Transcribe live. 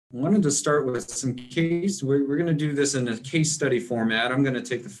wanted to start with some case. We're going to do this in a case study format. I'm going to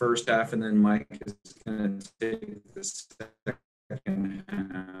take the first half, and then Mike is going to take the second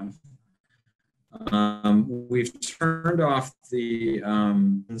half. We've turned off the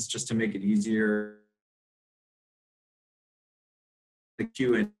just to make it easier. The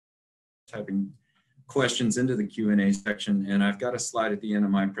Q&A, typing questions into the Q&A section, and I've got a slide at the end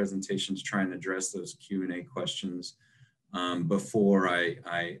of my presentation to try and address those Q&A questions before I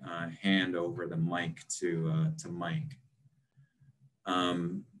hand over the mic to Mike.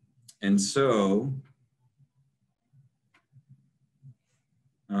 And so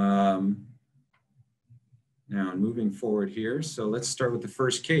now moving forward here, so let's start with the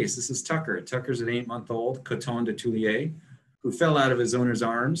first case. This is Tucker. Tucker's an 8-month-old coton de Toulier who fell out of his owner's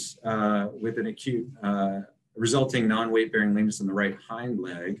arms with an acute resulting non-weight-bearing lameness in the right hind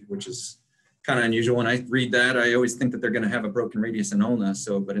leg, which is kind of unusual. When I read that, I always think that they're going to have a broken radius and ulna.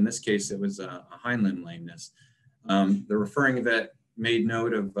 But in this case, it was a hind limb lameness. The referring vet made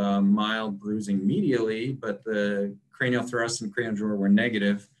note of mild bruising medially, but the cranial thrust and cranial drawer were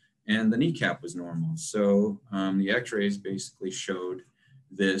negative, and the kneecap was normal. So the x-rays basically showed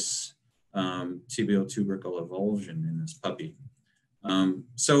this tibial tubercle avulsion in this puppy.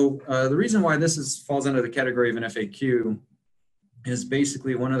 The reason why this falls under the category of an FAQ is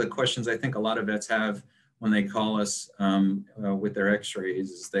basically one of the questions I think a lot of vets have when they call us with their x-rays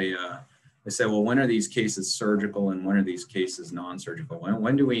is they say, well, when are these cases surgical and when are these cases non-surgical?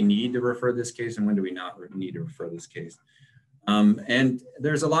 When do we need to refer this case and when do we not need to refer this case? And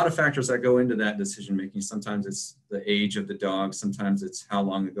there's a lot of factors that go into that decision making. Sometimes it's the age of the dog, sometimes it's how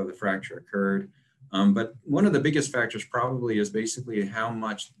long ago the fracture occurred. But one of the biggest factors probably is basically how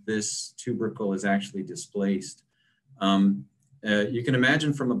much this tubercle is actually displaced. You can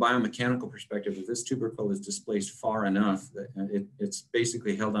imagine from a biomechanical perspective, if this tubercle is displaced far enough, that it's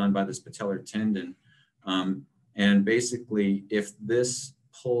basically held on by this patellar tendon. And basically, if this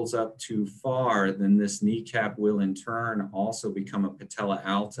pulls up too far, then this kneecap will in turn also become a patella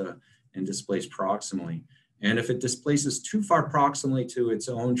alta and displace proximally. And if it displaces too far proximally to its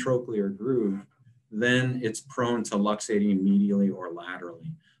own trochlear groove, then it's prone to luxating medially or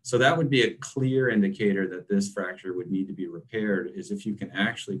laterally. So that would be a clear indicator that this fracture would need to be repaired, is if you can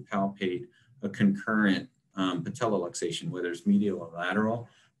actually palpate a concurrent patella luxation, whether it's medial or lateral,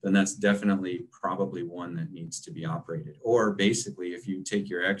 then that's definitely probably one that needs to be operated. Or basically, if you take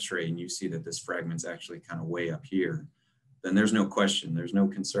your x-ray and you see that this fragment's actually kind of way up here, then there's no question, there's no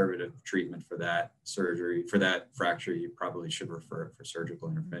conservative treatment for that surgery, for that fracture. You probably should refer it for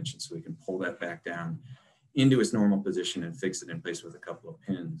surgical intervention so we can pull that back down into its normal position and fix it in place with a couple of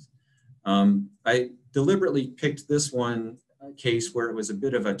pins. I deliberately picked this one case where it was a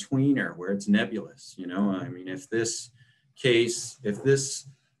bit of a tweener, where it's nebulous. You know, I mean, if this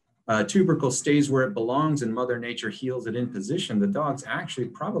tubercle stays where it belongs and Mother Nature heals it in position, the dog's actually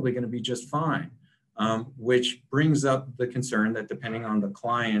probably going to be just fine. Which brings up the concern that depending on the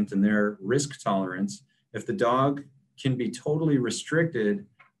client and their risk tolerance, if the dog can be totally restricted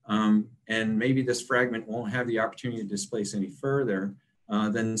and maybe this fragment won't have the opportunity to displace any further,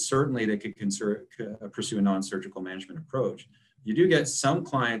 then certainly they could pursue a non-surgical management approach. You do get some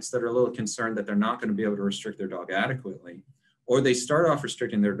clients that are a little concerned that they're not going to be able to restrict their dog adequately, or they start off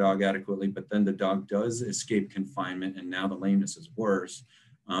restricting their dog adequately, but then the dog does escape confinement and now the lameness is worse.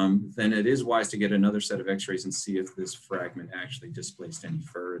 Then it is wise to get another set of x-rays and see if this fragment actually displaced any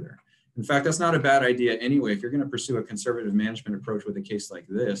further. In fact, that's not a bad idea anyway. If you're going to pursue a conservative management approach with a case like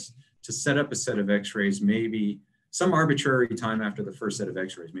this, to set up a set of x-rays, maybe some arbitrary time after the first set of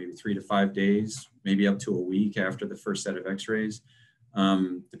x-rays, maybe 3 to 5 days, maybe up to a week after the first set of x-rays,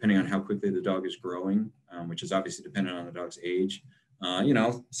 depending on how quickly the dog is growing, which is obviously dependent on the dog's age. You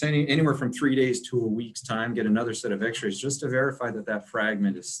know, saying anywhere from 3 days to a week's time, get another set of x-rays just to verify that that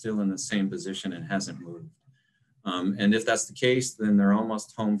fragment is still in the same position and hasn't moved. And if that's the case, then they're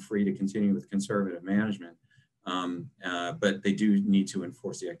almost home free to continue with conservative management. But they do need to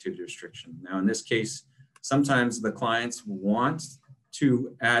enforce the activity restriction. Now, in this case, sometimes the clients want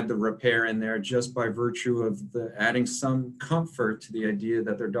to add the repair in there just by virtue of adding some comfort to the idea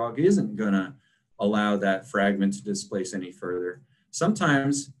that their dog isn't going to allow that fragment to displace any further.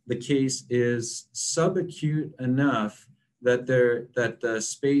 Sometimes the case is subacute enough that the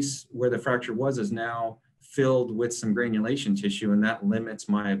space where the fracture was is now filled with some granulation tissue, and that limits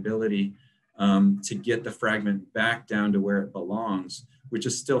my ability to get the fragment back down to where it belongs, which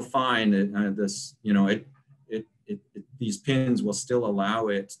is still fine. These pins will still allow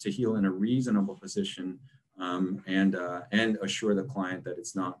it to heal in a reasonable position and assure the client that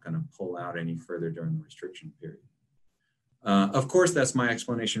it's not going to pull out any further during the restriction period. Of course, that's my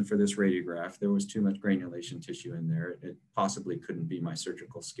explanation for this radiograph. There was too much granulation tissue in there. It possibly couldn't be my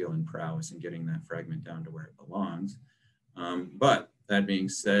surgical skill and prowess in getting that fragment down to where it belongs. But that being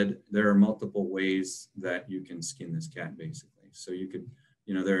said, there are multiple ways that you can skin this cat, basically. So you could,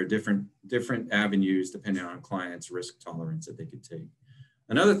 there are different avenues depending on a client's risk tolerance that they could take.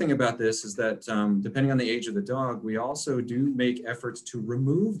 Another thing about this is that depending on the age of the dog, we also do make efforts to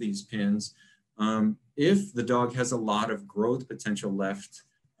remove these pins if the dog has a lot of growth potential left.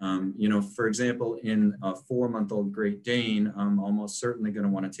 For example, in a 4-month-old Great Dane, I'm almost certainly going to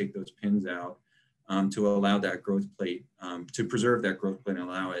want to take those pins out to allow that growth plate, to preserve that growth plate and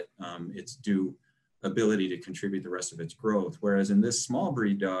allow it its due ability to contribute the rest of its growth. Whereas in this small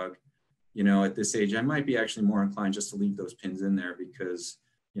breed dog, at this age, I might be actually more inclined just to leave those pins in there because,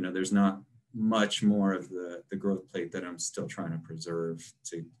 there's not much more of the growth plate that I'm still trying to preserve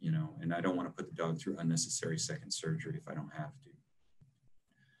to, and I don't want to put the dog through unnecessary second surgery if I don't have to.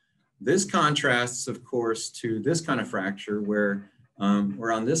 This contrasts, of course, to this kind of fracture where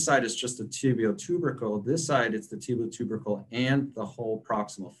on this side it's just a tibial tubercle. This side it's the tibial tubercle and the whole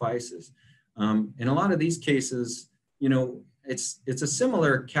proximal physis. In a lot of these cases, it's a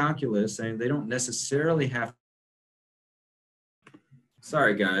similar calculus, and they don't necessarily have.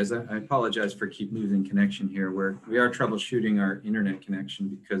 Sorry guys, I apologize for keep losing connection here. We are troubleshooting our internet connection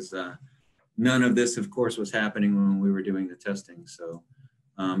because none of this, of course, was happening when we were doing the testing. So,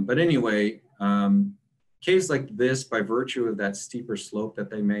 but anyway, case like this, by virtue of that steeper slope that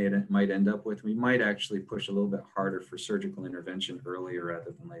they might end up with, we might actually push a little bit harder for surgical intervention earlier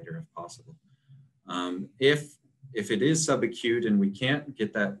rather than later if possible. If it is subacute and we can't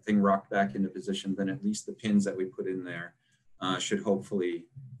get that thing rocked back into position, then at least the pins that we put in there should hopefully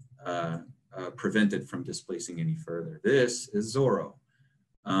prevent it from displacing any further. This is Zorro.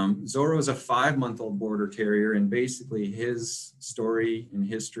 Zorro is a 5-month-old border terrier, and basically his story and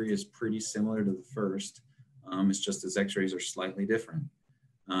history is pretty similar to the first. It's just his x-rays are slightly different.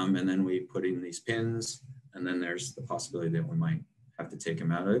 And then we put in these pins, and then there's the possibility that we might have to take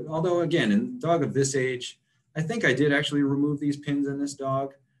him out. Although again, in a dog of this age, I think I did actually remove these pins in this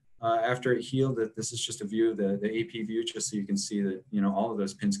dog after it healed. That this is just a view of the AP view, just so you can see that, all of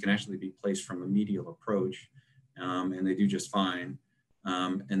those pins can actually be placed from a medial approach, and they do just fine.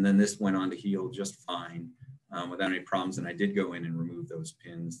 And then this went on to heal just fine without any problems. And I did go in and remove those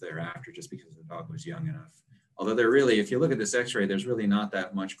pins thereafter just because the dog was young enough. Although they're really, if you look at this x-ray, there's really not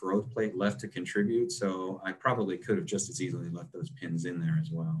that much growth plate left to contribute. So I probably could have just as easily left those pins in there as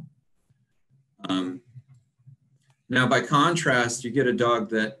well. Now, by contrast, you get a dog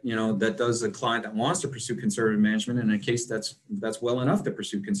that, that does a client that wants to pursue conservative management. In a case that's well enough to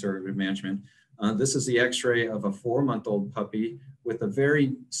pursue conservative management. This is the x-ray of a 4-month-old puppy with a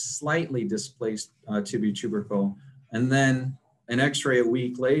very slightly displaced tibial tubercle, and then an x-ray a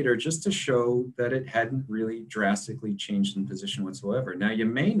week later just to show that it hadn't really drastically changed in position whatsoever. Now, you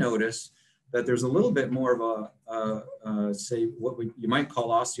may notice that there's a little bit more of say, what you might call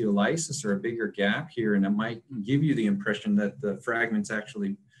osteolysis, or a bigger gap here, and it might give you the impression that the fragment's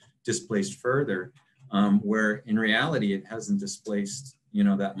actually displaced further, where in reality it hasn't displaced,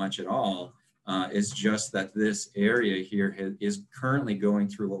 that much at all. It's just that this area here is currently going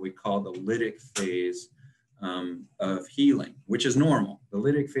through what we call the lytic phase of healing, which is normal. The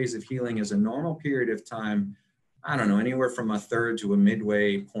lytic phase of healing is a normal period of time, I don't know, anywhere from a third to a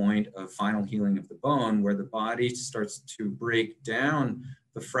midway point of final healing of the bone, where the body starts to break down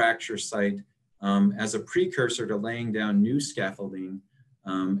the fracture site as a precursor to laying down new scaffolding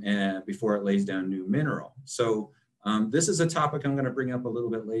before it lays down new mineral. So this is a topic I'm going to bring up a little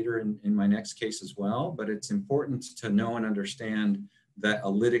bit later in my next case as well, but it's important to know and understand that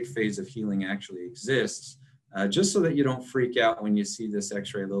a lytic phase of healing actually exists, just so that you don't freak out when you see this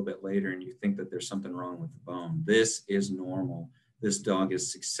x-ray a little bit later and you think that there's something wrong with the bone. This is normal. This dog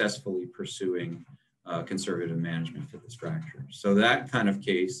is successfully pursuing conservative management for this fracture. So that kind of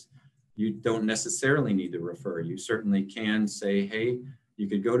case, you don't necessarily need to refer. You certainly can say, hey, you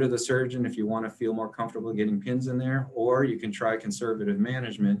could go to the surgeon if you want to feel more comfortable getting pins in there, or you can try conservative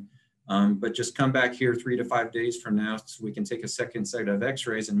management, but just come back here 3 to 5 days from now so we can take a second set of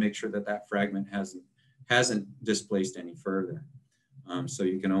x-rays and make sure that that fragment hasn't displaced any further. So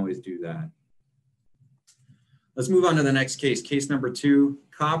you can always do that. Let's move on to the next case. Case number 2,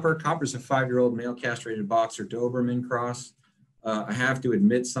 Copper. Copper's a 5-year-old male castrated boxer Doberman cross. I have to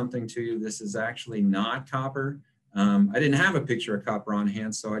admit something to you. This is actually not Copper. I didn't have a picture of Copper on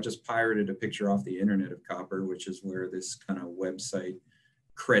hand, so I just pirated a picture off the internet of Copper, which is where this kind of website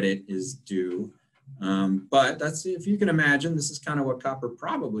credit is due. But that's, if you can imagine, this is kind of what Copper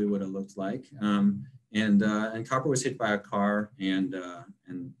probably would have looked like. And Copper was hit by a car and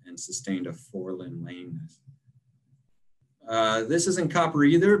sustained a 4-limb lameness. This isn't Copper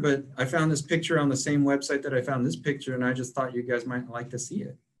either, but I found this picture on the same website that I found this picture, and I just thought you guys might like to see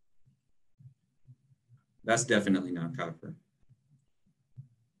it. That's definitely not Copper.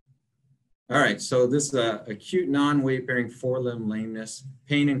 All right, so this is acute non-weight-bearing 4-limb lameness,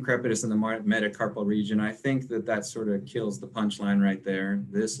 pain and crepitus in the metacarpal region. I think that sort of kills the punchline right there.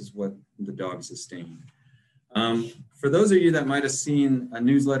 This is what the dog sustained. For those of you that might have seen a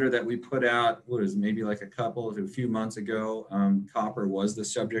newsletter that we put out, what is it, maybe like a few months ago, Copper was the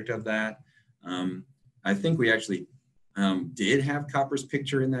subject of that. I think we actually did have Copper's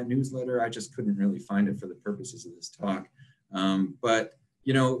picture in that newsletter. I just couldn't really find it for the purposes of this talk. But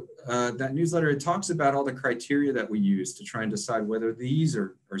you know, that newsletter, it talks about all the criteria that we use to try and decide whether these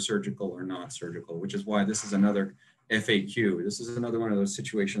are surgical or not surgical, which is why this is another FAQ. This is another one of those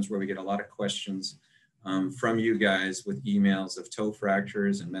situations where we get a lot of questions from you guys with emails of toe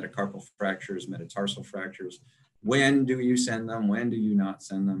fractures and metacarpal fractures, metatarsal fractures. When do you send them? When do you not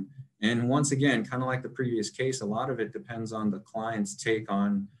send them? And once again, kind of like the previous case, a lot of it depends on the client's take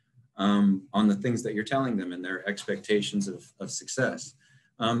on the things that you're telling them and their expectations of success.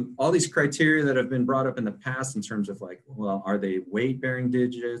 All these criteria that have been brought up in the past in terms of like, well, are they weight-bearing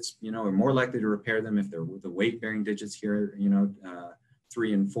digits? You know, are more likely to repair them if they're the weight-bearing digits here, you know,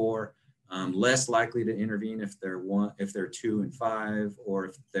 3 and 4. Less likely to intervene if they're 2 and 5, or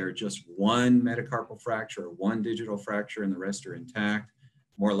if they're just one metacarpal fracture or one digital fracture and the rest are intact.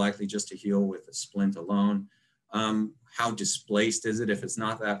 More likely just to heal with a splint alone. How displaced is it? If it's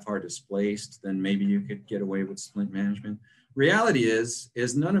not that far displaced, then maybe you could get away with splint management. Reality is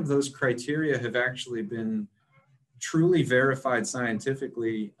none of those criteria have actually been truly verified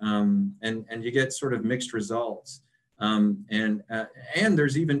scientifically, and you get sort of mixed results. And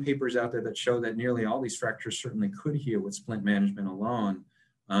there's even papers out there that show that nearly all these fractures certainly could heal with splint management alone.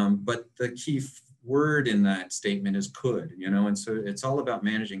 But the key word in that statement is could, you know, and so it's all about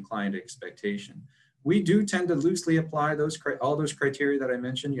managing client expectation. We do tend to loosely apply all those criteria that I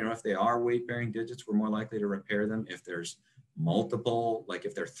mentioned. You know, if they are weight-bearing digits, we're more likely to repair them. If there's multiple, like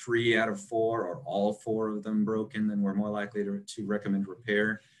if they're 3 out of 4 or all 4 of them broken, then we're more likely to recommend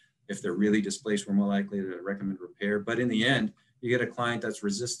repair. If they're really displaced, we're more likely to recommend repair. But in the end, you get a client that's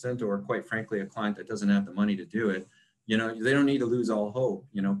resistant, or quite frankly, a client that doesn't have the money to do it. You know, they don't need to lose all hope.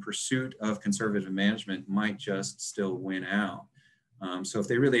 You know, pursuit of conservative management might just still win out. So if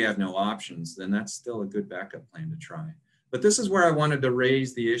they really have no options, then that's still a good backup plan to try. But this is where I wanted to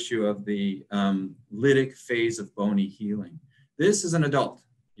raise the issue of the lytic phase of bony healing. This is an adult.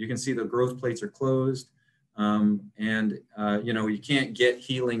 You can see the growth plates are closed, you know, you can't get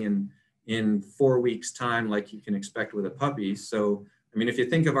healing in 4 weeks' time like you can expect with a puppy. So, I mean, if you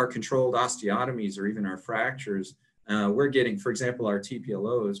think of our controlled osteotomies or even our fractures, we're getting, for example, our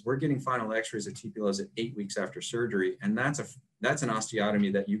TPLOs, we're getting final x-rays of TPLOs at 8 weeks after surgery. And that's an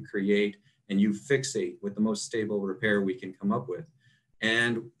osteotomy that you create and you fixate with the most stable repair we can come up with.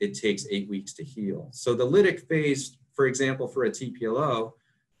 And it takes 8 weeks to heal. So the lytic phase, for example, for a TPLO,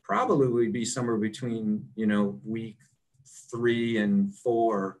 probably would be somewhere between, you know, week 3 and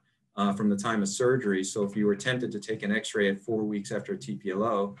 4 from the time of surgery. So if you were tempted to take an x-ray at 4 weeks after a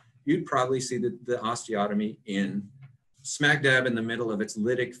TPLO, you'd probably see the osteotomy in smack dab in the middle of its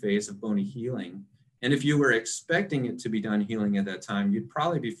lytic phase of bony healing. And if you were expecting it to be done healing at that time, you'd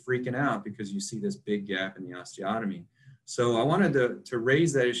probably be freaking out because you see this big gap in the osteotomy. So I wanted to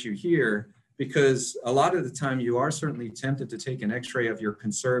raise that issue here, because a lot of the time you are certainly tempted to take an x-ray of your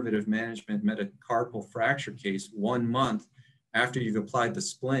conservative management metacarpal fracture case 1 month after you've applied the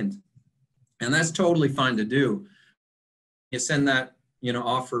splint. And that's totally fine to do. You send that, you know,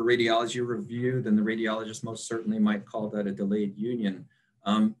 off for radiology review, then the radiologist most certainly might call that a delayed union.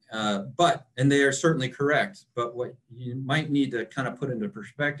 And they are certainly correct, but what you might need to kind of put into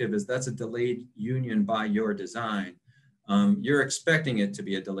perspective is that's a delayed union by your design. You're expecting it to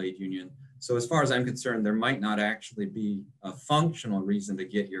be a delayed union. So as far as I'm concerned, there might not actually be a functional reason to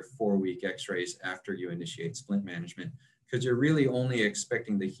get your 4-week x-rays after you initiate splint management, because you're really only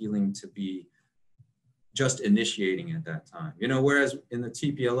expecting the healing to be just initiating at that time. You know, whereas in the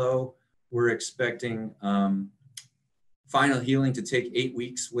TPLO, we're expecting final healing to take 8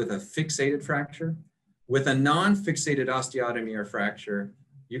 weeks with a fixated fracture. With a non-fixated osteotomy or fracture,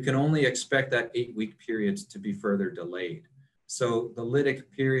 you can only expect that 8-week period to be further delayed. So the lytic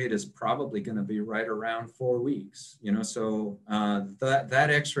period is probably going to be right around 4 weeks, you know, so that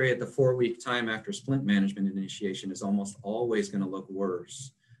x-ray at the 4-week time after splint management initiation is almost always going to look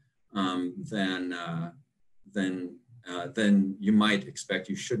worse than then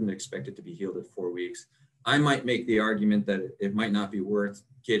you shouldn't expect it to be healed at 4 weeks. I might make the argument that it might not be worth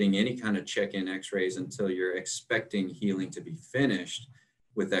getting any kind of check-in x-rays until you're expecting healing to be finished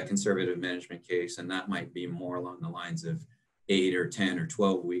with that conservative management case. And that might be more along the lines of 8 or 10 or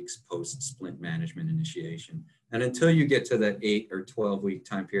 12 weeks post-splint management initiation. And until you get to that 8 or 12 week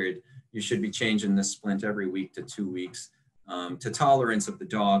time period, you should be changing the splint every week to 2 weeks to tolerance of the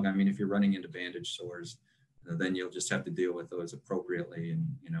dog. I mean, if you're running into bandage sores, then you'll just have to deal with those appropriately and,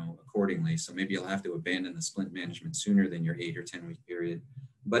 accordingly. So maybe you'll have to abandon the splint management sooner than your 8 or 10 week period.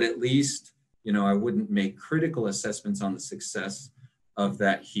 But at least, I wouldn't make critical assessments on the success of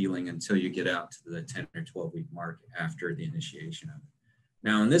that healing until you get out to the 10 or 12 week mark after the initiation of it.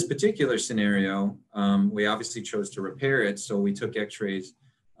 Now, in this particular scenario, we obviously chose to repair it. So we took x-rays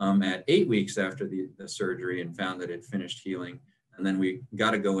at 8 weeks after the surgery and found that it finished healing. And then we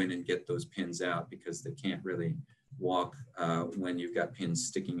got to go in and get those pins out because they can't really walk when you've got pins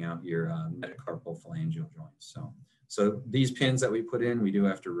sticking out your metacarpal phalangeal joints. So these pins that we put in, we do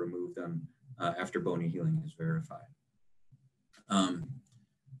have to remove them after bony healing is verified.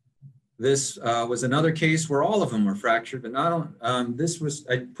 This was another case where all of them were fractured, but not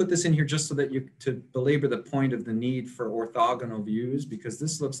I put this in here just so that to belabor the point of the need for orthogonal views, because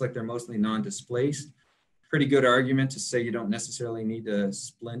this looks like they're mostly non-displaced. Pretty good argument to say you don't necessarily need to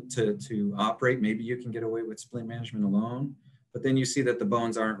splint to operate. Maybe you can get away with splint management alone, but then you see that the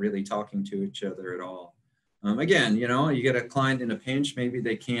bones aren't really talking to each other at all. Again, you get a client in a pinch, maybe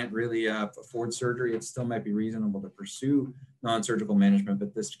they can't really afford surgery. It still might be reasonable to pursue non-surgical management,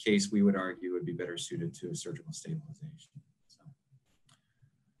 but this case we would argue would be better suited to a surgical stabilization.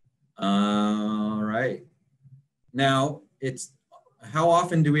 All right. Now, how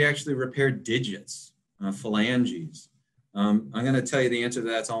often do we actually repair digits, phalanges? I'm going to tell you the answer to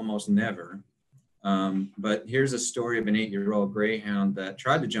that's almost never. But here's a story of an 8-year-old greyhound that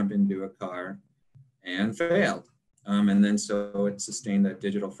tried to jump into a car and failed. And then so it sustained that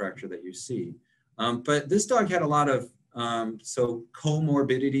digital fracture that you see. But this dog had a lot of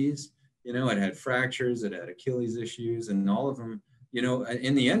comorbidities. It had fractures, it had Achilles issues, and all of them,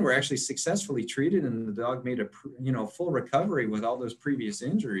 in the end were actually successfully treated, and the dog made a full recovery with all those previous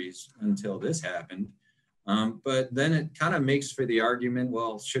injuries until this happened. But then it kind of makes for the argument,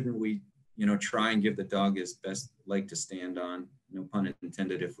 well, shouldn't we, try and give the dog his best leg to stand on, no pun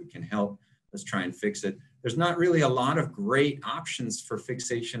intended, if we can help. Let's try and fix it. There's not really a lot of great options for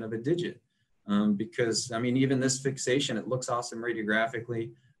fixation of a digit because, I mean, even this fixation, it looks awesome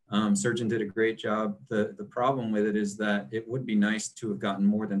radiographically. Surgeon did a great job. The problem with it is that it would be nice to have gotten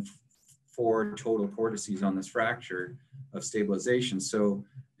more than 4 total cortices on this fracture of stabilization. So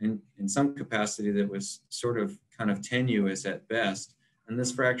in some capacity that was sort of kind of tenuous at best. And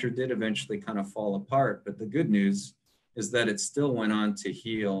this fracture did eventually kind of fall apart. But the good news is that it still went on to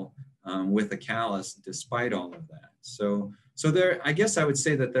heal with a callus despite all of that. So there, I guess I would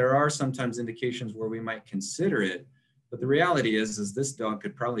say that there are sometimes indications where we might consider it, but the reality is this dog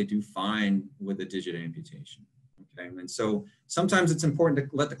could probably do fine with a digit amputation. Okay, and so sometimes it's important to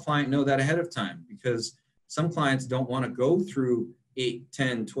let the client know that ahead of time, because some clients don't want to go through 8,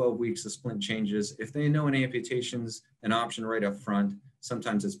 10, 12 weeks of splint changes. If they know an amputation's an option right up front,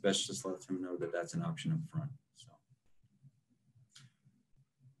 sometimes it's best just let them know that that's an option up front.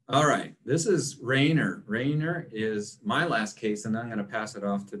 All right, this is Rainer. Rainer is my last case, and I'm going to pass it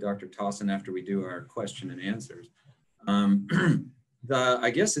off to Dr. Thoesen after we do our question and answers. I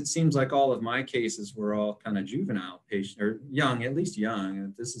guess it seems like all of my cases were all kind of juvenile patient, or young, at least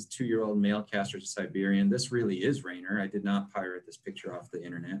young. This is 2-year-old male castrated Siberian. This really is Rainer. I did not pirate this picture off the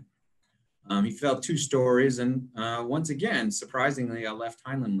internet. He fell 2 stories, and once again, surprisingly, a left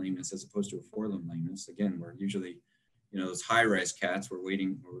hind limb lameness as opposed to a forelimb lameness. Again, we're usually, those high-rise cats,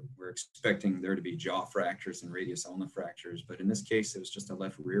 we're expecting there to be jaw fractures and radius ulna fractures, but in this case, it was just a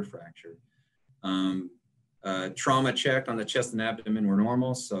left rear fracture. Trauma check on the chest and abdomen were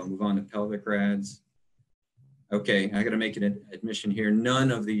normal, so move on to pelvic rads. Okay, I got to make an admission here.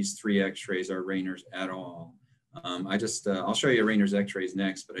 None of these 3 x-rays are Rainer's at all. I'll show you Rainer's x-rays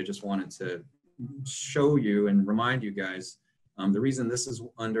next, but I just wanted to show you and remind you guys, the reason this is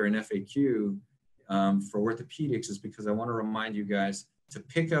under an FAQ for orthopedics is because I want to remind you guys to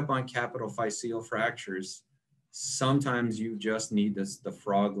pick up on capital physeal fractures. Sometimes you just need the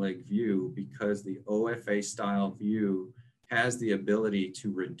frog leg view, because the OFA style view has the ability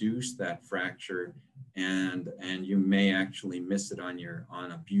to reduce that fracture, and you may actually miss it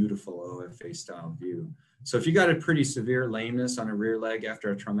on a beautiful OFA style view. So if you got a pretty severe lameness on a rear leg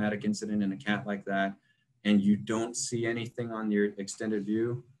after a traumatic incident in a cat like that, and you don't see anything on your extended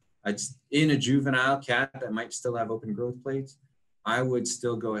view, in a juvenile cat that might still have open growth plates, I would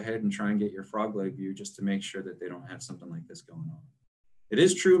still go ahead and try and get your frog leg view just to make sure that they don't have something like this going on. It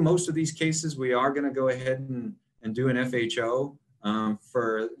is true, most of these cases, we are going to go ahead and do an FHO.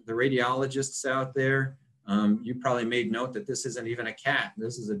 For the radiologists out there, you probably made note that this isn't even a cat,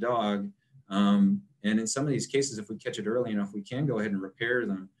 this is a dog. And in some of these cases, if we catch it early enough, we can go ahead and repair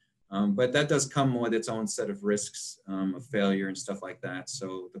them. But that does come with its own set of risks of failure and stuff like that.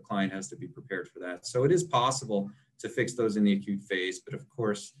 So the client has to be prepared for that. So it is possible to fix those in the acute phase. But of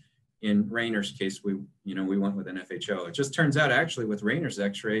course, in Rayner's case, we went with an FHO. It just turns out actually with Rayner's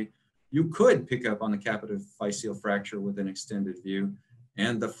x-ray, you could pick up on the capital physeal fracture with an extended view.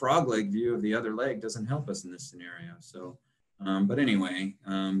 And the frog leg view of the other leg doesn't help us in this scenario. So, but anyway,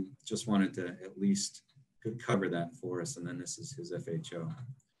 just wanted to at least cover that for us. And then this is his FHO.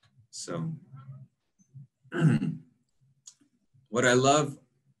 So what I love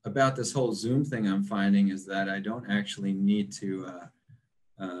about this whole Zoom thing I'm finding is that I don't actually need to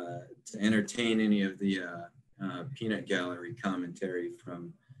entertain any of the peanut gallery commentary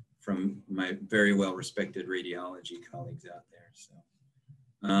from my very well-respected radiology colleagues out there. So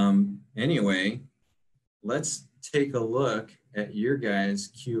anyway, let's take a look at your guys'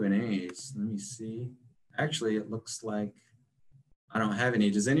 Q&As. Let me see. Actually, it looks like I don't have any.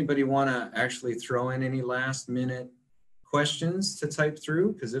 Does anybody want to actually throw in any last minute questions to type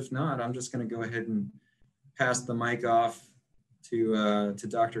through? Because if not, I'm just going to go ahead and pass the mic off to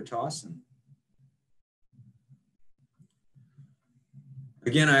Dr. Thoesen.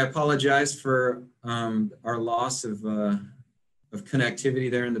 Again, I apologize for our loss of connectivity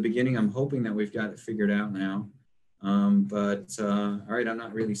there in the beginning. I'm hoping that we've got it figured out now. All right, I'm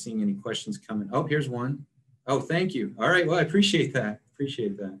not really seeing any questions coming. Oh, here's one. Oh, thank you. All right, well, I appreciate that.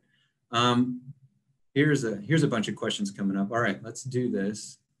 Appreciate that. Here's a bunch of questions coming up. All right, let's do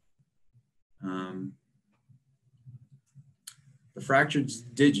this. The fractured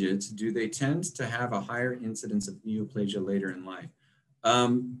digits, do they tend to have a higher incidence of neoplasia later in life?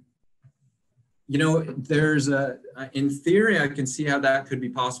 You know, there's in theory, I can see how that could be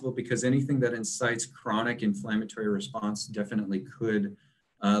possible because anything that incites chronic inflammatory response definitely could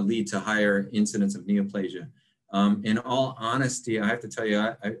lead to higher incidence of neoplasia. In all honesty, I have to tell you,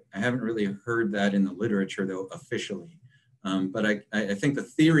 I haven't really heard that in the literature though officially, but I think the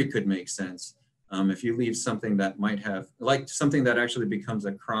theory could make sense. If you leave something that might have, like something that actually becomes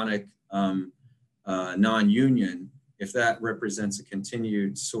a chronic non-union, if that represents a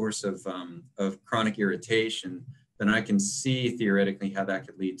continued source of chronic irritation, then I can see theoretically how that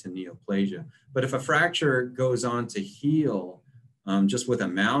could lead to neoplasia. But if a fracture goes on to heal just with a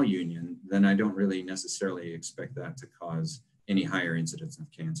malunion, then I don't really necessarily expect that to cause any higher incidence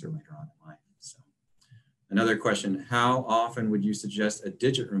of cancer later on in life. So another question, how often would you suggest a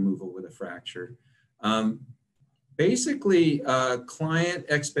digit removal with a fracture? Basically, client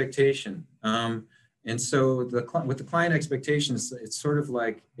expectation. And so with the client expectations, it's sort of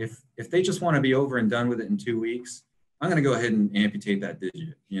like if they just want to be over and done with it in 2 weeks, I'm going to go ahead and amputate that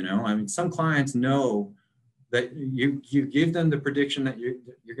digit. You know, I mean, some clients know that you give them the prediction that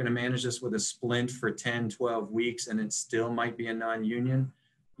you're going to manage this with a splint for 10, 12 weeks, and it still might be a non-union,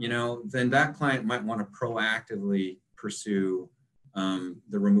 you know, then that client might want to proactively pursue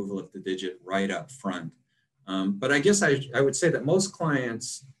the removal of the digit right up front. But I guess I would say that most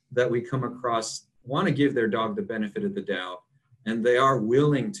clients that we come across want to give their dog the benefit of the doubt, and they are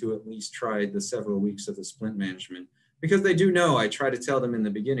willing to at least try the several weeks of the splint management because they do know, I try to tell them in the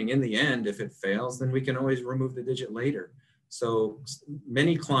beginning, in the end, if it fails, then we can always remove the digit later. So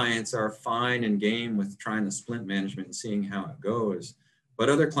many clients are fine and game with trying the splint management and seeing how it goes. But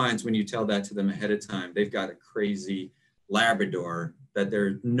other clients, when you tell that to them ahead of time, they've got a crazy Labrador that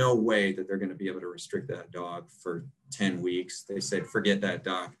there's no way that they're going to be able to restrict that dog for 10 weeks. They said, forget that,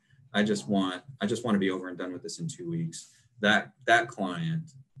 doc. I just want to be over and done with this in 2 weeks. That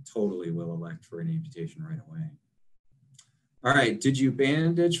client totally will elect for an amputation right away. All right, did you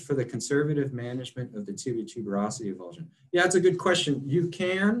bandage for the conservative management of the tibial tuberosity avulsion? Yeah, it's a good question. You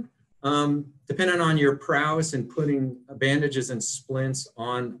can, depending on your prowess in putting bandages and splints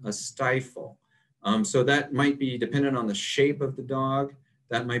on a stifle. So that might be dependent on the shape of the dog.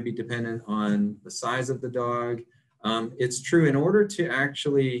 That might be dependent on the size of the dog. It's true, in order to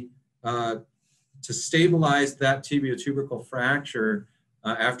actually to stabilize that tibial tubercle fracture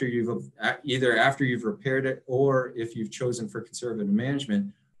after you've repaired it or if you've chosen for conservative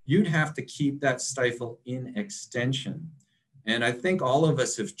management, you'd have to keep that stifle in extension. And I think all of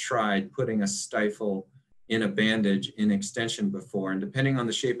us have tried putting a stifle in a bandage in extension before. And depending on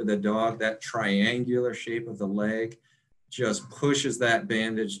the shape of the dog, that triangular shape of the leg, just pushes that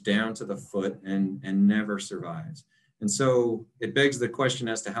bandage down to the foot and never survives. And so it begs the question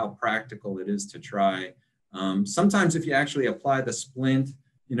as to how practical it is to try. Sometimes if you actually apply the splint,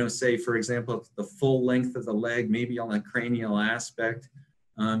 you know, say, for example, the full length of the leg, maybe on a cranial aspect,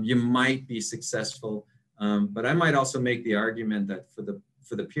 you might be successful. But I might also make the argument that for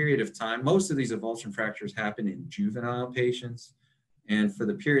the period of time, most of these avulsion fractures happen in juvenile patients. And for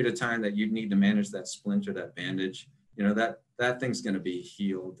the period of time that you'd need to manage that splint or that bandage, you know, that thing's going to be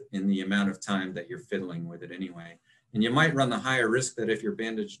healed in the amount of time that you're fiddling with it anyway. And you might run the higher risk that if your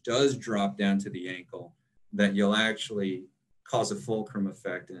bandage does drop down to the ankle, that you'll actually cause a fulcrum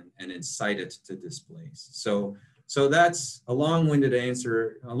effect and incite it to displace. So that's a long-winded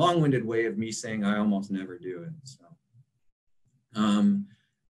answer, a long-winded way of me saying I almost never do it. So,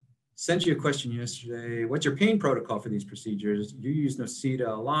 sent you a question yesterday. What's your pain protocol for these procedures? You use Nocita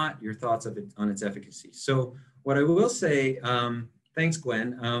a lot. Your thoughts of it on its efficacy. So what I will say, thanks,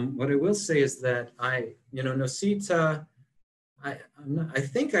 Gwen. What I will say is that Nocita, I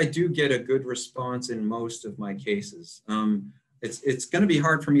think I do get a good response in most of my cases. It's going to be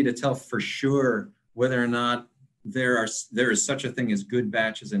hard for me to tell for sure whether or not there is such a thing as good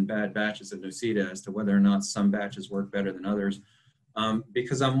batches and bad batches of Nocita as to whether or not some batches work better than others.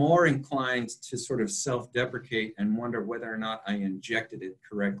 Because I'm more inclined to sort of self-deprecate and wonder whether or not I injected it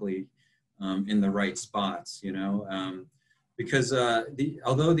correctly in the right spots, you know, because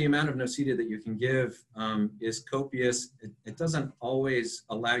although the amount of Nocita that you can give is copious, it doesn't always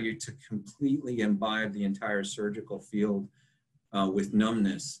allow you to completely imbibe the entire surgical field with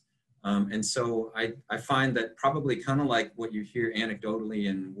numbness. And so I find that probably kind of like what you hear anecdotally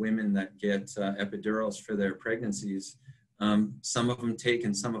in women that get epidurals for their pregnancies, some of them take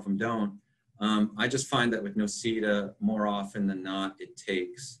and some of them don't. I just find that with Nocita, more often than not, it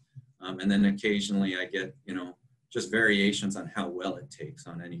takes. And then occasionally I get, you know, just variations on how well it takes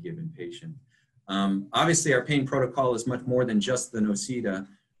on any given patient. Obviously, our pain protocol is much more than just the Nocita.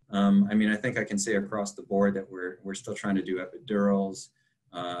 I mean, I think I can say across the board that we're still trying to do epidurals,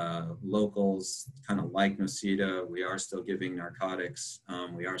 locals, kind of like Nocita. We are still giving narcotics.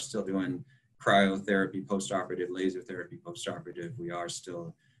 We are still doing cryotherapy postoperative, laser therapy postoperative. We are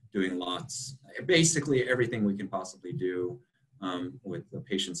still doing lots, basically everything we can possibly do with the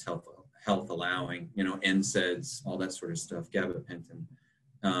patient's health allowing, you know, NSAIDs, all that sort of stuff, gabapentin,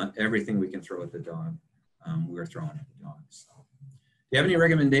 everything we can throw at the dog, we're throwing at the dog. So, do you have any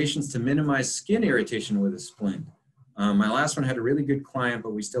recommendations to minimize skin irritation with a splint? My last one had a really good client,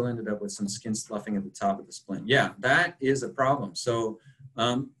 but we still ended up with some skin sloughing at the top of the splint. Yeah, that is a problem. So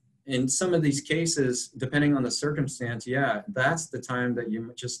in some of these cases, depending on the circumstance, yeah, that's the time that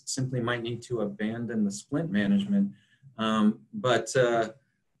you just simply might need to abandon the splint management. No,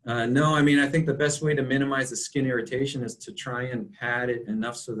 I mean, I think the best way to minimize the skin irritation is to try and pad it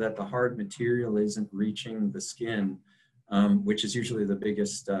enough so that the hard material isn't reaching the skin, which is usually the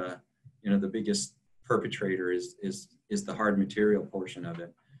biggest, the biggest perpetrator is the hard material portion of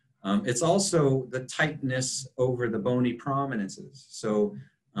it. It's also the tightness over the bony prominences. So,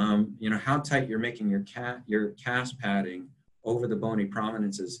 how tight you're making your cast padding over the bony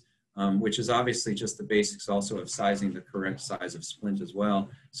prominences, which is obviously just the basics also of sizing the correct size of splint as well.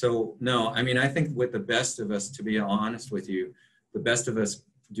 So no, I mean, I think with the best of us, to be honest with you, the best of us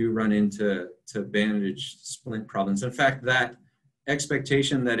do run into bandage splint problems. In fact, that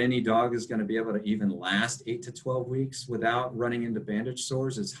expectation that any dog is going to be able to even last 8 to 12 weeks without running into bandage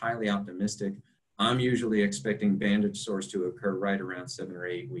sores is highly optimistic. I'm usually expecting bandage sores to occur right around 7 or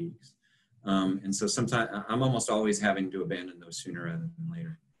 8 weeks. And so sometimes I'm almost always having to abandon those sooner rather than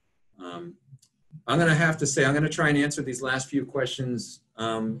later. I'm going to have to say, I'm going to try and answer these last few questions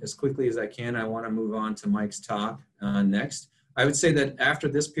as quickly as I can. I want to move on to Mike's talk next. I would say that after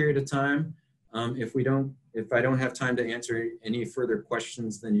this period of time, if I don't have time to answer any further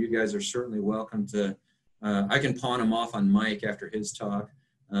questions, then you guys are certainly welcome to, I can pawn them off on Mike after his talk,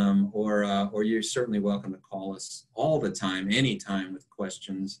 or you're certainly welcome to call us all the time, anytime with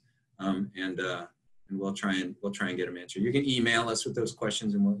questions, and we'll try and get them answered. You can email us with those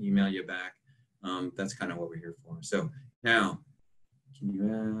questions and we'll email you back. That's kind of what we're here for. So now,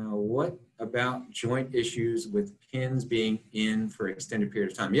 what about joint issues with pins being in for an extended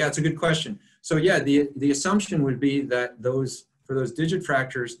period of time? Yeah, it's a good question. So yeah, the assumption would be that for those digit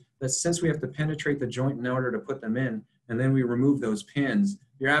fractures, that since we have to penetrate the joint in order to put them in, and then we remove those pins,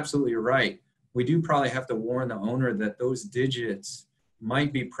 you're absolutely right. We do probably have to warn the owner that those digits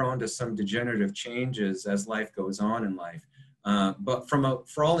might be prone to some degenerative changes as life goes on in life. But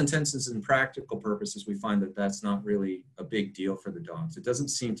for all intents and practical purposes, we find that that's not really a big deal for the dogs. It doesn't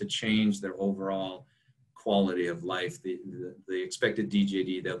seem to change their overall quality of life. The expected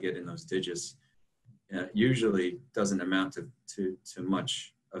DJD they'll get in those digits usually doesn't amount to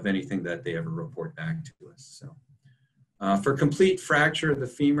much of anything that they ever report back to us. So for complete fracture of the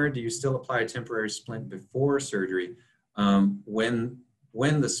femur, do you still apply a temporary splint before surgery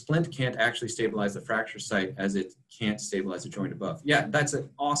when the splint can't actually stabilize the fracture site as it can't stabilize the joint above? Yeah, that's an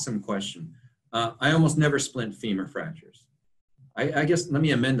awesome question. I almost never splint femur fractures. I guess, let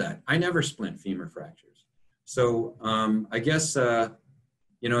me amend that. I never splint femur fractures. So I guess,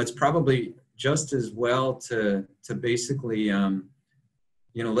 you know, it's probably just as well to basically,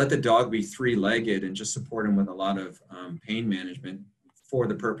 you know, let the dog be three-legged and just support him with a lot of pain management for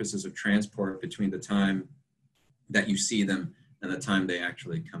the purposes of transport between the time that you see them and the time they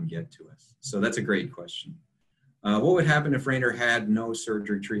actually come get to us. So that's a great question. What would happen if Rainer had no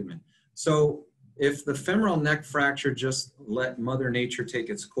surgery treatment? So if the femoral neck fracture just let Mother Nature take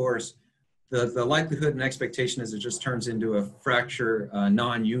its course, the likelihood and expectation is it just turns into a fracture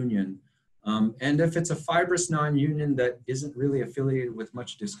non-union. And if it's a fibrous non-union that isn't really affiliated with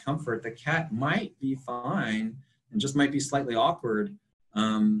much discomfort, the cat might be fine and just might be slightly awkward.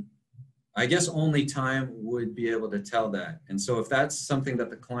 I guess only time would be able to tell that. And so if that's something that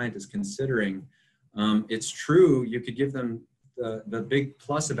the client is considering, it's true, you could give them the big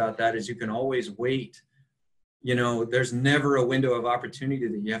plus about that is you can always wait. You know, there's never a window of opportunity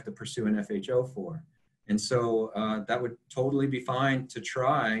that you have to pursue an FHO for. And so that would totally be fine to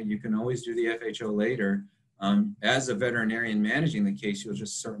try. You can always do the FHO later. As a veterinarian managing the case, you'll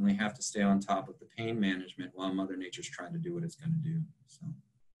just certainly have to stay on top of the pain management while Mother Nature's trying to do what it's going to do. So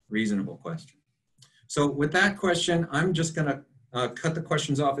reasonable question. So with that question, I'm just going to cut the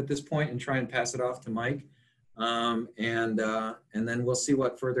questions off at this point and try and pass it off to Mike. And then we'll see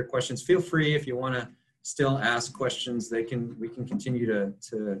what further questions. Feel free if you want to still ask questions, we can continue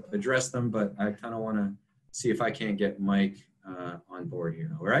to address them, but I kind of want to see if I can't get Mike on board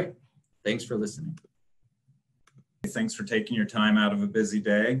here. All right. Thanks for listening. Thanks for taking your time out of a busy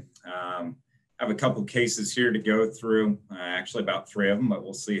day. I have a couple cases here to go through, actually about 3 of them, but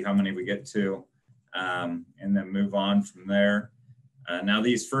we'll see how many we get to, and then move on from there. Now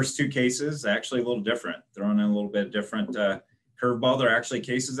these first 2 cases, actually a little different, throwing in a little bit different curveball. They're actually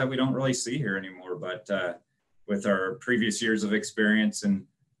cases that we don't really see here anymore, but with our previous years of experience and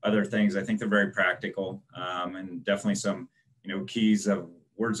other things, I think they're very practical, and definitely some, you know, keys of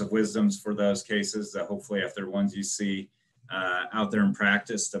words of wisdoms for those cases that hopefully if they're ones you see out there in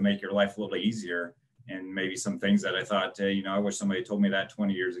practice to make your life a little easier, and maybe some things that I thought, you know, I wish somebody told me that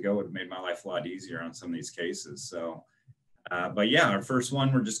 20 years ago would have made my life a lot easier on some of these cases. So, but yeah, our first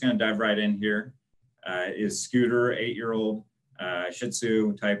one, we're just going to dive right in here, is Scooter, 8-year-old. Shih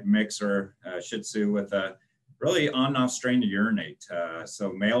Tzu type mix, or Shih Tzu with a really on and off strain to urinate.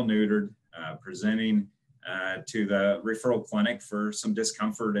 So male neutered, presenting to the referral clinic for some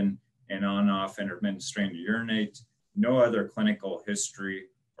discomfort and on and off intermittent strain to urinate. No other clinical history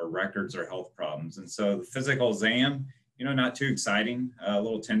or records or health problems. And so the physical exam, you know, not too exciting, a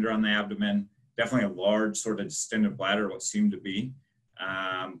little tender on the abdomen, definitely a large sort of distended bladder, what seemed to be.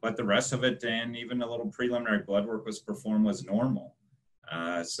 But the rest of it, and even a little preliminary blood work was performed, was normal.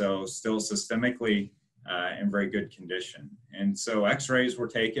 So still systemically in very good condition. And so x-rays were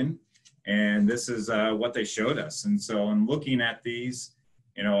taken, and this is what they showed us. And so in looking at these,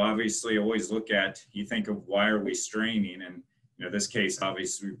 you know, obviously always look at, you think of why are we straining? And, you know, this case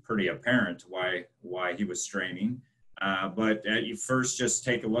obviously pretty apparent why he was straining. But you first just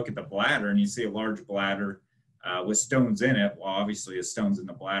take a look at the bladder and you see a large bladder with stones in it. Well, obviously the stones in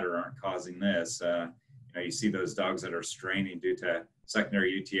the bladder aren't causing this. You know, you see those dogs that are straining due to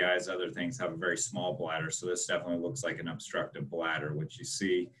secondary UTIs, other things, have a very small bladder. So this definitely looks like an obstructive bladder, which you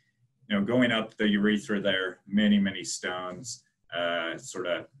see, you know, going up the urethra there, many, many stones, sort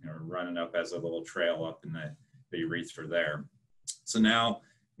of, you know, running up as a little trail up in the urethra there. So now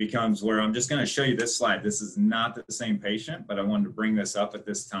becomes where I'm just going to show you this slide. This is not the same patient, but I wanted to bring this up at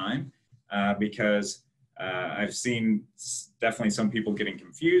this time because I've seen definitely some people getting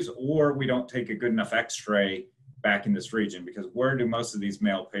confused, or we don't take a good enough x-ray back in this region, because where do most of these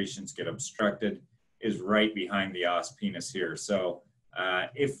male patients get obstructed is right behind the os penis here. So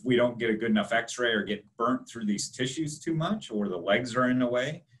if we don't get a good enough x-ray or get burnt through these tissues too much, or the legs are in the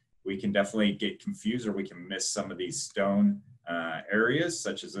way, we can definitely get confused, or we can miss some of these stone areas,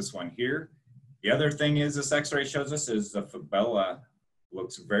 such as this one here. The other thing is this x-ray shows us is the fibula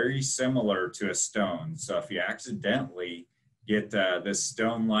looks very similar to a stone. So if you accidentally get this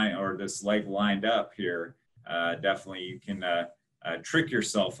stone line or this leg lined up here, definitely you can trick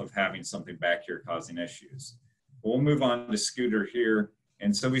yourself of having something back here causing issues. We'll move on to Scooter here.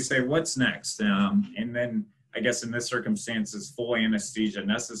 And so we say, what's next? And then I guess in this circumstance, is full anesthesia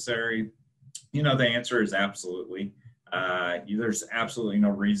necessary? You know, the answer is absolutely. There's absolutely no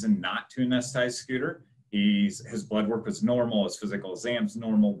reason not to anesthetize Scooter. His blood work was normal, his physical exam's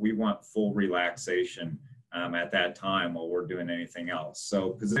normal. We want full relaxation at that time while we're doing anything else.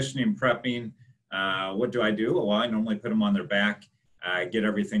 So positioning, prepping, what do I do? Well, I normally put them on their back, get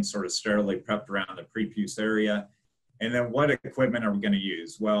everything sort of sterilely prepped around the prepuce area. And then what equipment are we going to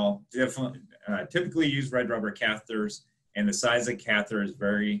use? Well, typically use red rubber catheters, and the size of catheter is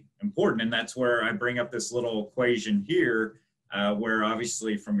very important. And that's where I bring up this little equation here, where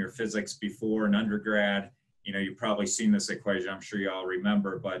obviously from your physics before in undergrad, you know, you've probably seen this equation, I'm sure you all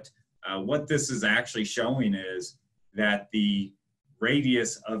remember, but what this is actually showing is that the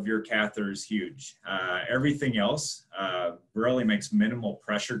radius of your catheter is huge. Everything else really makes minimal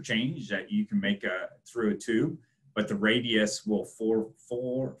pressure change that you can make through a tube, but the radius will fourfold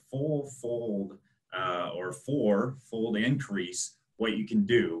increase what you can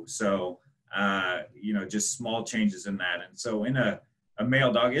do. So, you know, just small changes in that. And so in a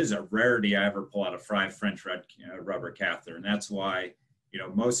male dog, it is a rarity I ever pull out a 5 French red rubber catheter. And that's why, you know,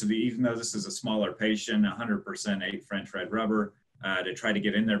 most of the, even though this is a smaller patient, 100% 8 French red rubber to try to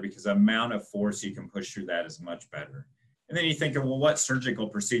get in there, because the amount of force you can push through that is much better. And then you think of, well, what surgical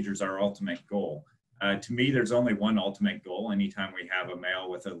procedures are our ultimate goal? To me, there's only one ultimate goal anytime we have a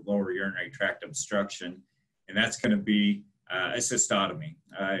male with a lower urinary tract obstruction, and that's going to be a cystotomy.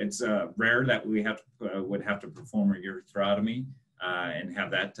 It's rare that we would have to perform a urethrotomy and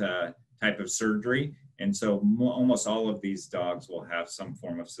have that type of surgery, and so almost all of these dogs will have some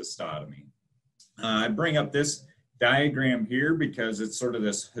form of cystotomy. I bring up this diagram here because it's sort of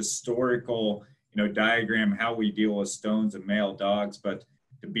this historical, you know, diagram how we deal with stones in male dogs, but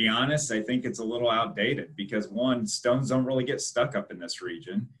to be honest, I think it's a little outdated because one, stones don't really get stuck up in this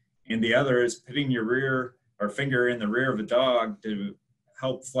region. And the other is putting your rear or finger in the rear of a dog to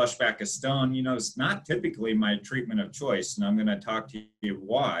help flush back a stone. You know, it's not typically my treatment of choice. And I'm going to talk to you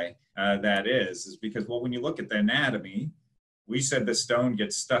why that is because, well, when you look at the anatomy, we said the stone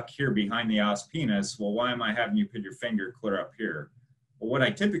gets stuck here behind the os penis. Well, why am I having you put your finger clear up here? Well, what I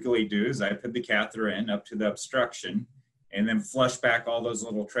typically do is I put the catheter in up to the obstruction and then flush back all those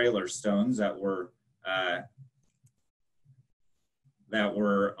little trailer stones that were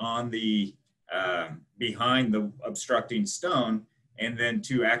on the behind the obstructing stone. And then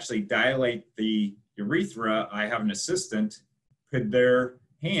to actually dilate the urethra, I have an assistant put their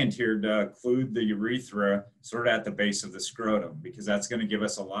hand here to occlude the urethra sort of at the base of the scrotum, because that's going to give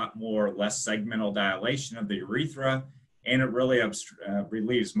us a lot more less segmental dilation of the urethra, and it really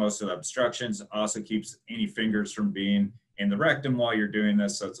relieves most of the obstructions. Also keeps any fingers from being in the rectum while you're doing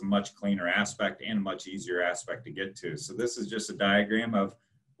this, so it's a much cleaner aspect and a much easier aspect to get to. So this is just a diagram of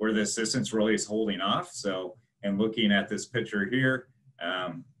where the assistance really is holding off. So, and looking at this picture here,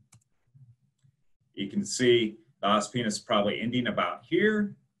 you can see the os penis probably ending about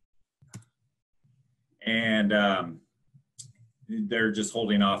here, and they're just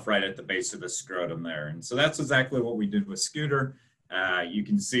holding off right at the base of the scrotum there. And so that's exactly what we did with Scooter. You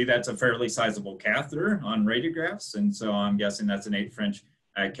can see that's a fairly sizable catheter on radiographs. And so I'm guessing that's an 8 French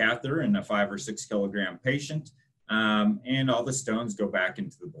catheter in a 5 or 6 kilogram patient. And all the stones go back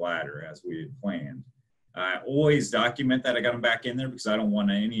into the bladder as we had planned. I always document that I got them back in there because I don't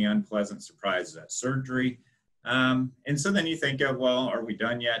want any unpleasant surprises at surgery. And so then you think of, well, are we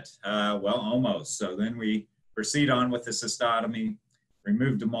done yet? Well, almost. So then we proceed on with the cystotomy,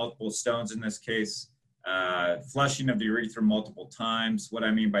 remove the multiple stones in this case, flushing of the urethra multiple times. What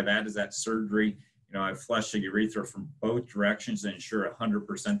I mean by that is that surgery, you know, I flush the urethra from both directions to ensure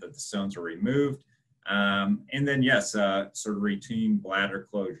 100% that the stones are removed. And then yes, sort of routine bladder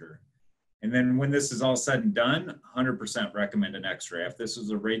closure. And then when this is all said and done, 100% recommend an x-ray. If this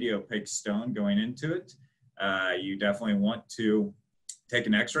was a radiopaque stone going into it, you definitely want to take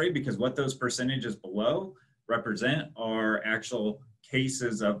an x-ray, because what those percentages below represent are actual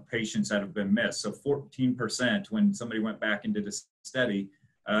cases of patients that have been missed. So 14%, when somebody went back and did a study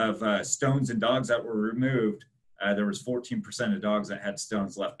of stones in dogs that were removed, there was 14% of dogs that had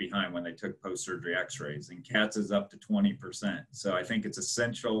stones left behind when they took post-surgery x-rays, and cats is up to 20%. So I think it's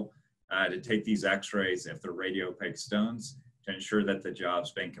essential to take these x-rays if they're radiopaque stones to ensure that the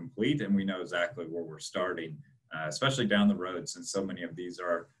job's been complete and we know exactly where we're starting, especially down the road, since so many of these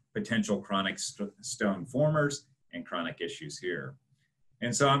are potential chronic stone formers and chronic issues here.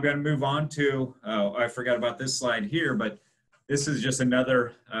 And so I'm going to move on to, I forgot about this slide here, but this is just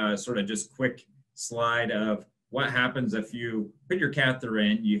another sort of just quick slide of what happens if you put your catheter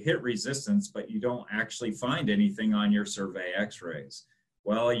in, you hit resistance, but you don't actually find anything on your survey x-rays.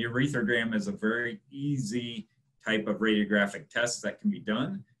 Well, a urethrogram is a very easy type of radiographic test that can be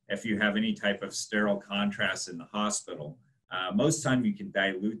done if you have any type of sterile contrast in the hospital. Most time you can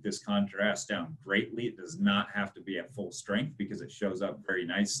dilute this contrast down greatly. It does not have to be at full strength because it shows up very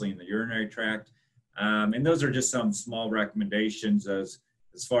nicely in the urinary tract. And those are just some small recommendations as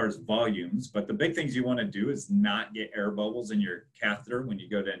far as volumes. But the big things you want to do is not get air bubbles in your catheter when you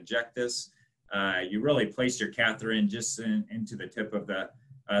go to inject this. You really place your catheter in just into the tip of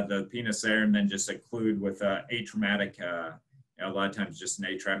the penis there, and then just occlude with atraumatic, a lot of times just an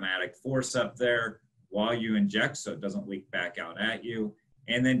atraumatic force up there while you inject so it doesn't leak back out at you.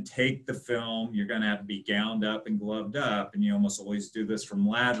 And then take the film. You're going to have to be gowned up and gloved up, and you almost always do this from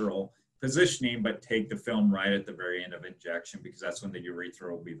lateral positioning, but take the film right at the very end of injection because that's when the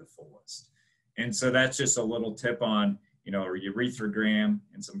urethra will be the fullest. And so that's just a little tip on, a urethrogram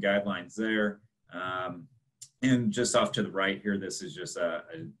and some guidelines there. And just off to the right here, this is just a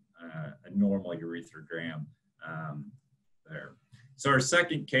normal urethrogram there. So our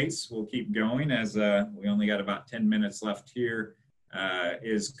second case, we'll keep going as we only got about 10 minutes left here,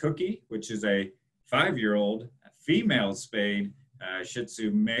 is Cookie, which is a 5-year-old female spayed Shih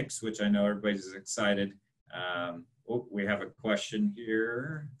Tzu mix, which I know everybody's excited. We have a question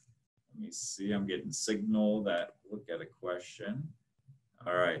here. Let me see, I'm getting signal that look at a question.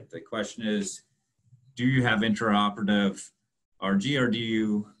 All right, the question is, do you have intraoperative RG or do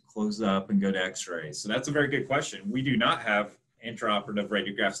you close up and go to x-ray? So that's a very good question. We do not have intraoperative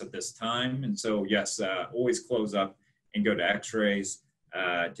radiographs at this time. And so yes, always close up and go to x-rays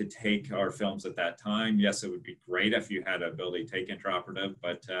to take our films at that time. Yes, it would be great if you had the ability to take intraoperative,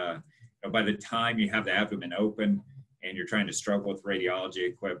 but by the time you have the abdomen open and you're trying to struggle with radiology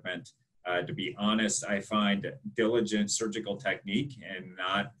equipment, to be honest, I find diligent surgical technique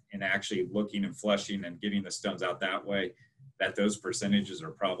and actually looking and flushing and getting the stones out that way, that those percentages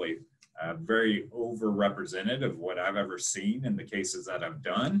are probably very overrepresented of what I've ever seen in the cases that I've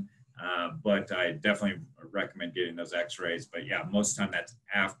done. But I definitely recommend getting those x-rays. But yeah, most of the time that's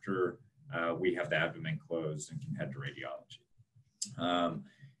after we have the abdomen closed and can head to radiology.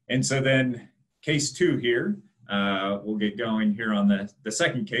 And so then case 2 here, we'll get going here on the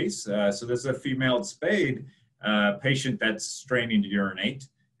second case. So this is a female spayed patient that's straining to urinate,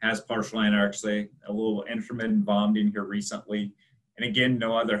 has partial anorexia, a little intermittent vomiting here recently. And again,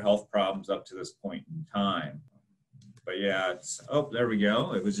 no other health problems up to this point in time. But yeah, there we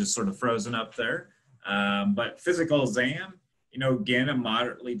go. It was just sort of frozen up there. But physical exam, again, a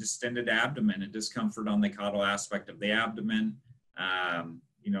moderately distended abdomen, a discomfort on the caudal aspect of the abdomen.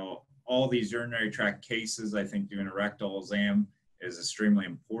 All these urinary tract cases, I think doing a rectal exam is extremely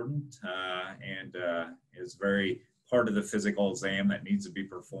important and is very part of the physical exam that needs to be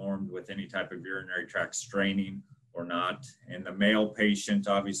performed with any type of urinary tract straining or not. And the male patient,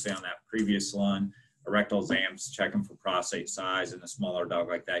 obviously on that previous one, a rectal exam's checking for prostate size. In a smaller dog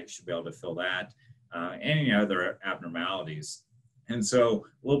like that, you should be able to fill that. Any other abnormalities. And so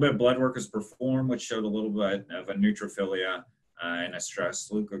a little bit of blood work was performed, which showed a little bit of a neutrophilia and a stress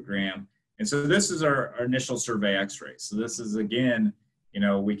leukogram. And so this is our initial survey x-ray. So this is, again,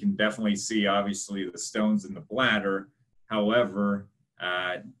 we can definitely see, obviously, the stones in the bladder. However,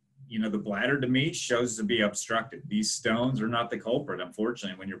 the bladder to me shows to be obstructed. These stones are not the culprit,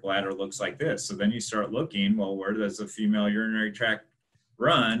 unfortunately, when your bladder looks like this. So then you start looking, well, where does the female urinary tract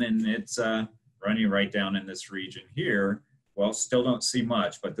run? And it's running right down in this region here. Well, still don't see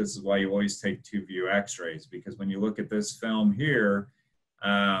much, but this is why you always take 2-view x-rays, because when you look at this film here,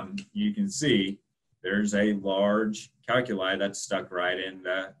 you can see there's a large calculi that's stuck right in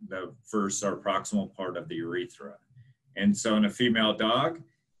the first or proximal part of the urethra. And so in a female dog,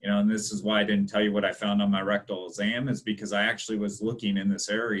 and this is why I didn't tell you what I found on my rectal exam, is because I actually was looking in this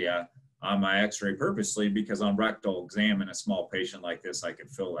area on my x-ray purposely, because on rectal exam in a small patient like this, I could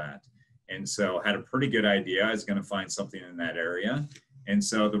fill that. And so had a pretty good idea I was going to find something in that area. And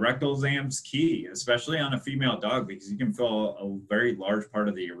so the rectal exam's key, especially on a female dog, because you can fill a very large part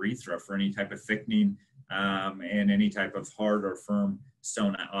of the urethra for any type of thickening and any type of hard or firm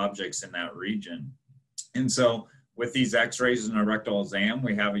stone objects in that region. And so with these x-rays and a rectal exam,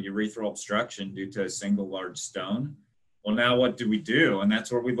 we have a urethral obstruction due to a single large stone. Well, now what do we do? And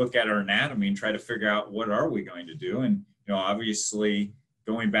that's where we look at our anatomy and try to figure out what are we going to do. And, obviously,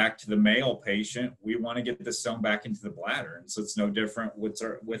 going back to the male patient, we want to get the stone back into the bladder. And so it's no different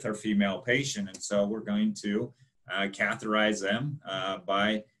with our female patient. And so we're going to catheterize them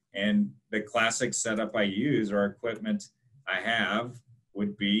and the classic setup I use or equipment I have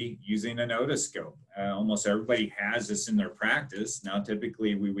would be using an otoscope. Almost everybody has this in their practice. Now,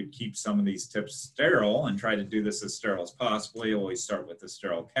 typically we would keep some of these tips sterile and try to do this as sterile as possible. You always start with a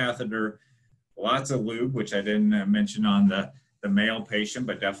sterile catheter, lots of lube, which I didn't mention on the male patient,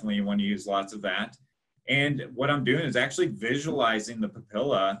 but definitely you want to use lots of that. And what I'm doing is actually visualizing the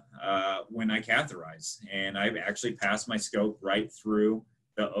papilla when I catheterize. And I actually pass my scope right through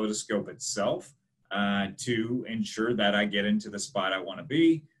the otoscope itself to ensure that I get into the spot I want to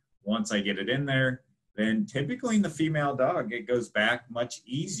be. Once I get it in there, then typically in the female dog, it goes back much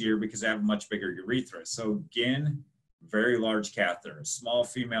easier because I have a much bigger urethra. So again, very large catheter. A small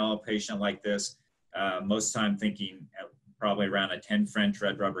female patient like this, most time thinking probably around a 10 French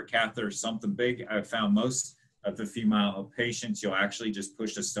red rubber catheter, something big. I've found most of the female patients, you'll actually just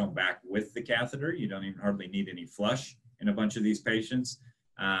push the stone back with the catheter. You don't even hardly need any flush in a bunch of these patients.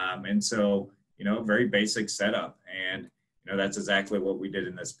 And so, very basic setup. And, that's exactly what we did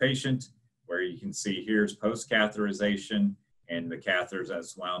in this patient, where you can see here's post-catheterization and the catheters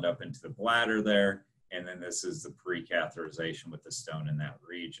that's wound up into the bladder there. And then this is the pre-catheterization with the stone in that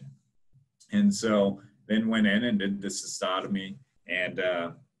region. And so then went in and did the cystotomy and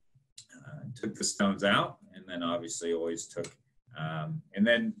took the stones out, and then obviously always took, and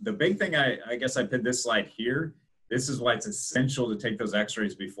then the big thing, I guess I put this slide here. This is why it's essential to take those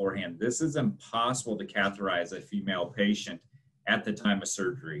x-rays beforehand. This is impossible to catheterize a female patient at the time of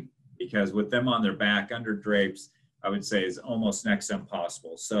surgery, because with them on their back under drapes, I would say is almost next to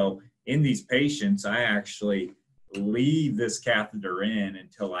impossible. So in these patients, I actually leave this catheter in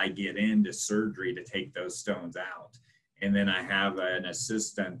until I get into surgery to take those stones out. And then I have an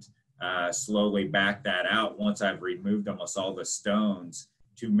assistant slowly back that out once I've removed almost all the stones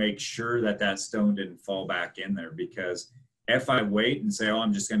to make sure that that stone didn't fall back in there. Because if I wait and say, oh,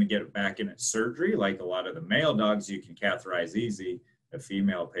 I'm just going to get it back in at surgery, like a lot of the male dogs, you can catheterize easy. A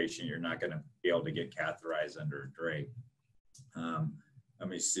female patient, you're not going to be able to get catheterized under a drape. Let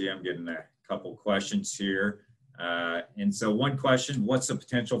me see, I'm getting a couple questions here. And so one question, what's the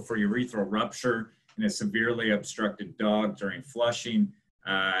potential for urethral rupture in a severely obstructed dog during flushing?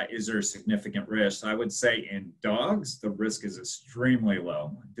 Is there a significant risk? I would say in dogs, the risk is extremely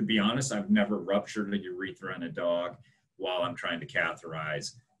low. To be honest, I've never ruptured a urethra in a dog while I'm trying to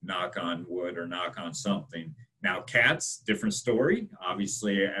catheterize, knock on wood or knock on something. Now cats, different story.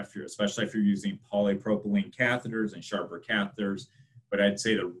 Obviously, especially if you're using polypropylene catheters and sharper catheters, but I'd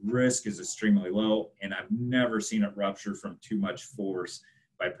say the risk is extremely low, and I've never seen it rupture from too much force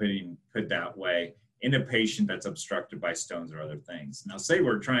by put that way in a patient that's obstructed by stones or other things. Now, say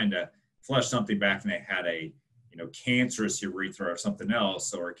we're trying to flush something back and they had a cancerous urethra or something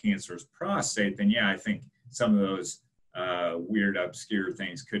else, or a cancerous prostate, then yeah, I think some of those weird, obscure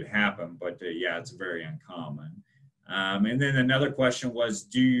things could happen, but yeah, it's very uncommon. And then another question was,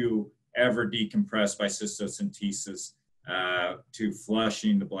 do you ever decompress by cystocentesis to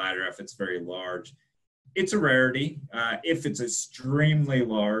flushing the bladder if it's very large? It's a rarity. If it's extremely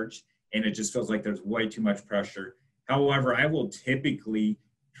large and it just feels like there's way too much pressure. However, I will typically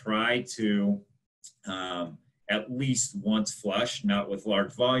try to at least once flush, not with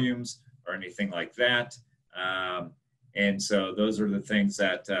large volumes or anything like that. And so those are the things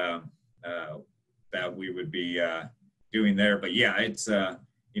that that we would be doing there. But yeah, it's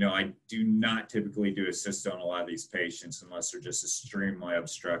I do not typically do a cysto on a lot of these patients unless they're just extremely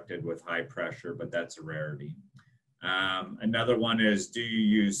obstructed with high pressure, but that's a rarity. Another one is, do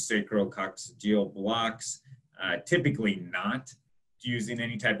you use sacrococcygeal blocks? Typically not using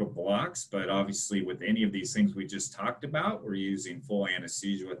any type of blocks, but obviously with any of these things we just talked about, we're using full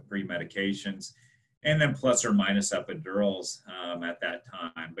anesthesia with pre-medications, and then plus or minus epidurals at that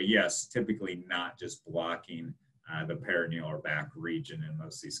time. But yes, typically not just blocking the perineal or back region in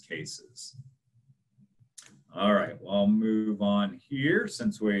most of these cases. All right, well, I'll move on here.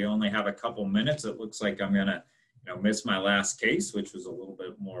 Since we only have a couple minutes, it looks like I'm gonna miss my last case, which was a little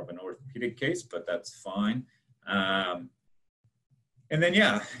bit more of an orthopedic case, but that's fine. And then,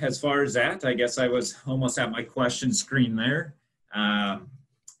 yeah, as far as that, I guess I was almost at my question screen there.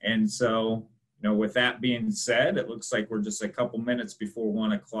 And so, with that being said, it looks like we're just a couple minutes before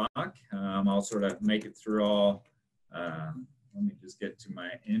 1 o'clock. I'll sort of make it through all. Let me just get to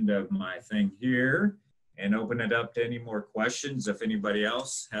my end of my thing here and open it up to any more questions if anybody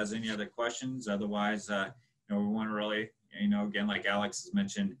else has any other questions. Otherwise, we want to really, again, like Alex has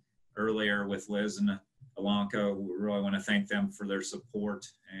mentioned earlier with Liz and Alanka, we really want to thank them for their support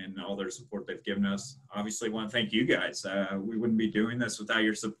and all their support they've given us. Obviously, want to thank you guys. We wouldn't be doing this without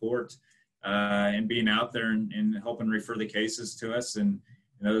your support and being out there and helping refer the cases to us and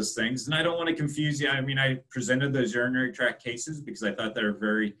those things. And I don't want to confuse you. I mean, I presented those urinary tract cases because I thought they were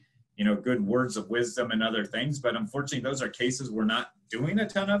very, good words of wisdom and other things. But unfortunately, those are cases we're not doing a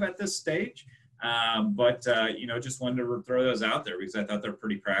ton of at this stage. Just wanted to throw those out there because I thought they're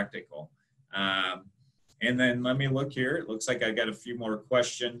pretty practical. And then let me look here. It looks like I got a few more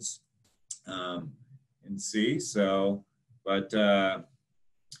questions and see. So, and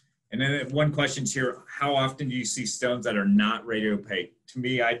then one question's here, how often do you see stones that are not radiopaque? To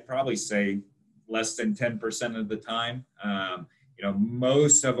me, I'd probably say less than 10% of the time.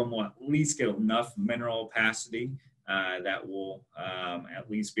 Most of them will at least get enough mineral opacity that will at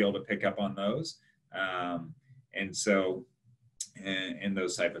least be able to pick up on those. And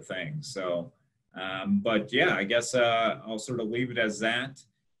those type of things. So, but yeah, I guess I'll sort of leave it as that.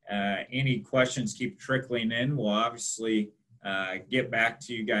 Any questions keep trickling in. We'll obviously get back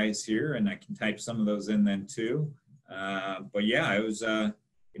to you guys here, and I can type some of those in then too. But yeah, it was,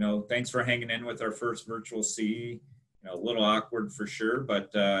 thanks for hanging in with our first virtual CE. A little awkward for sure, but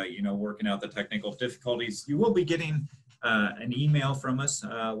working out the technical difficulties. You will be getting an email from us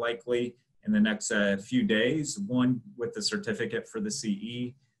likely in the next few days, one with the certificate for the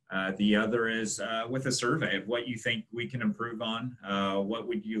CE. The other is with a survey of what you think we can improve on. What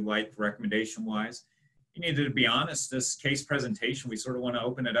would you like recommendation-wise? You need to be honest, this case presentation, we sort of want to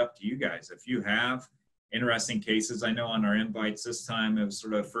open it up to you guys. If you have interesting cases, I know on our invites this time, it was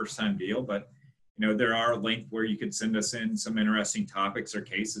sort of a first-time deal, but there are links where you could send us in some interesting topics or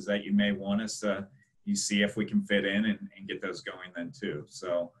cases that you may want us to see if we can fit in and get those going then too.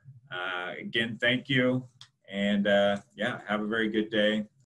 So again, thank you. And yeah, have a very good day.